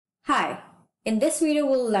Hi, in this video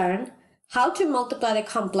we'll learn how to multiply the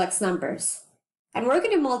complex numbers. And we're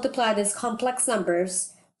going to multiply these complex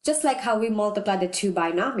numbers just like how we multiply the two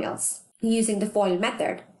binomials using the FOIL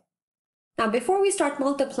method. Now before we start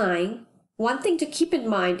multiplying, one thing to keep in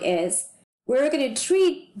mind is we're going to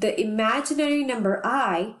treat the imaginary number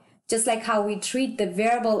I just like how we treat the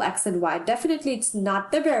variable x and y. Definitely it's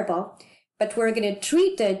not the variable, but we're going to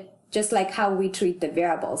treat it just like how we treat the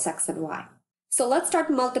variables x and y. So let's start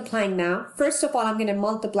multiplying now. First of all, I'm going to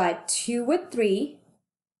multiply 2 with 3.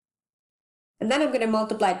 And then I'm going to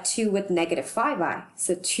multiply 2 with negative 5i.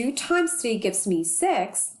 So 2 times 3 gives me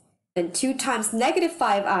 6. And 2 times negative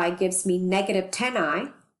 5i gives me negative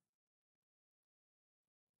 10i.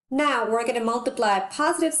 Now we're going to multiply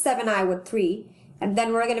positive 7i with 3. And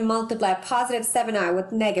then we're going to multiply positive 7i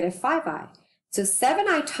with negative 5i. So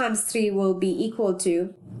 7i times 3 will be equal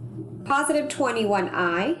to positive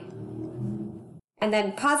 21i. And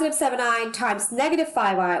then positive 7i times negative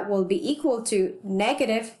 5i will be equal to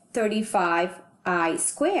negative 35i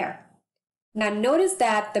squared. Now notice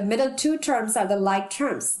that the middle two terms are the like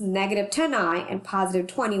terms, negative 10i and positive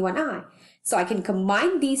 21i. So I can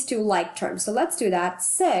combine these two like terms. So let's do that.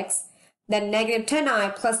 6, then negative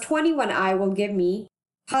 10i plus 21i will give me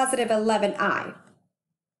positive 11i.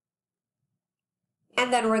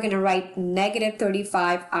 And then we're going to write negative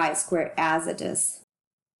 35i squared as it is.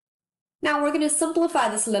 Now we're going to simplify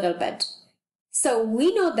this a little bit. So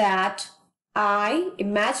we know that I,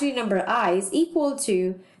 imaginary number I, is equal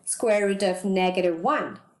to square root of negative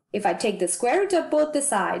 1. If I take the square root of both the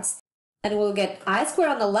sides, then we'll get I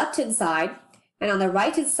squared on the left hand side, and on the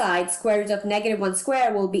right hand side, square root of negative 1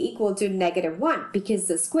 squared will be equal to negative 1 because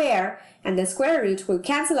the square and the square root will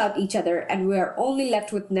cancel out each other and we are only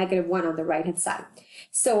left with negative 1 on the right hand side.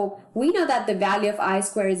 So we know that the value of I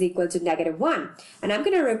squared is equal to negative 1. And I'm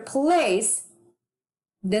going to replace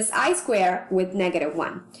this I squared with negative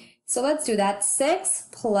 1. So let's do that. 6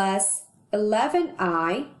 plus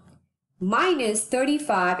 11i minus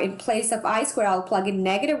 35. In place of I squared, I'll plug in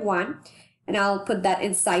negative 1. And I'll put that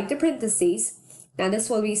inside the parentheses. Now this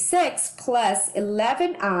will be 6 plus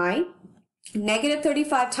 11i. Negative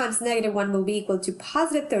 35 times negative 1 will be equal to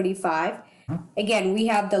positive 35. Again, we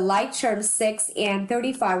have the like terms 6 and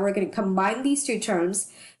 35. We're going to combine these two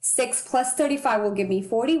terms. 6 plus 35 will give me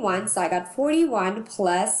 41. So I got 41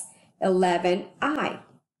 plus 11i.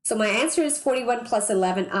 So my answer is 41 plus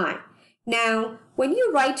 11i. Now, when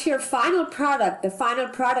you write your final product, the final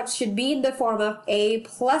product should be in the form of a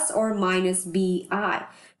plus or minus bi.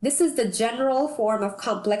 This is the general form of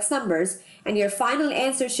complex numbers, and your final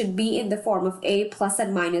answer should be in the form of a plus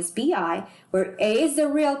and minus bi, where a is the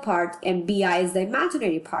real part and bi is the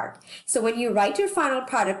imaginary part. So when you write your final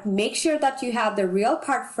product, make sure that you have the real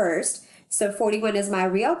part first. So 41 is my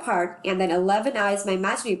real part, and then 11i is my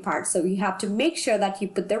imaginary part. So you have to make sure that you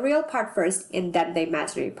put the real part first and then the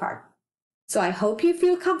imaginary part. So I hope you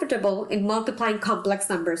feel comfortable in multiplying complex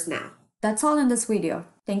numbers now. That's all in this video.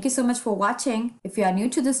 Thank you so much for watching. If you are new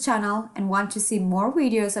to this channel and want to see more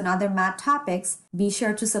videos on other math topics, be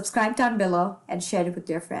sure to subscribe down below and share it with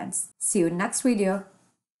your friends. See you in the next video.